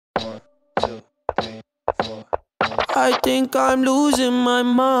I think I'm losing my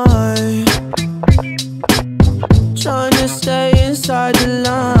mind, trying to stay inside the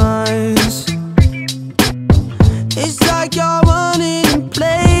lines. It's like you're running in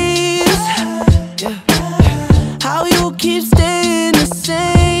place. How you keep staying the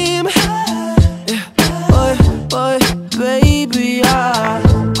same? But baby,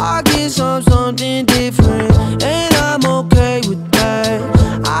 I guess I'm something different, and I'm okay with that.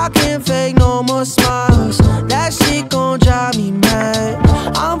 I can't fake no more smiles. That shit gon' drive me mad.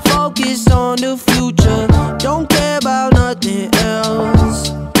 I'm focused on the future, don't care about nothing else.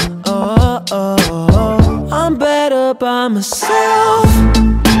 I'm better by myself.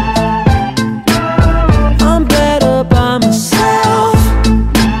 I'm better by myself.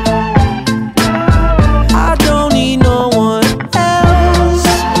 I don't need no one else.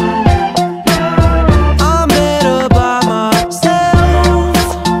 I'm better by myself.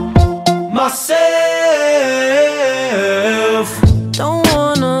 Don't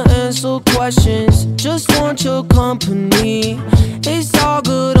wanna answer questions, just want your company. It's all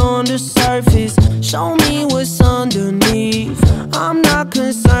good on the surface, show me what's underneath. I'm not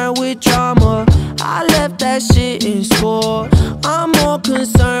concerned with drama, I left that shit in school. I'm more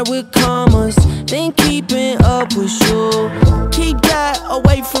concerned with commas than keeping up with you. Keep that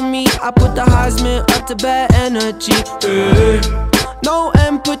away from me, I put the Heisman up to bad energy. No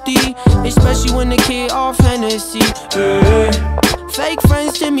empathy, especially when the kid off Hennessy. Fake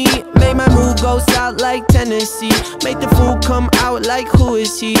friends to me, make my mood go south like Tennessee. Make the food come out like who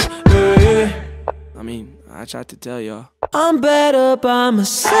is he? I mean, I tried to tell y'all. I'm better by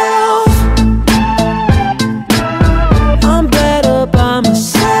myself. I'm better by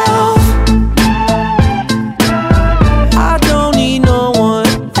myself. I don't need no one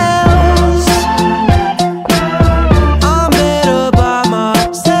else. I'm better by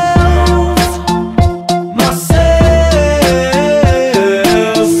myself.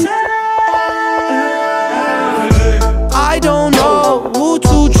 I don't know who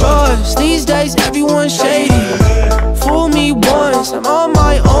to trust. These days everyone's shady. Fool me once, I'm on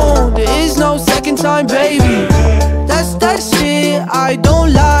my own. There is no second time, baby. That's that shit I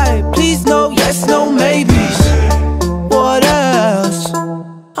don't like. Please no yes, no maybes. What else?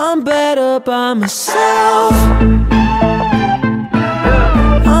 I'm better by myself.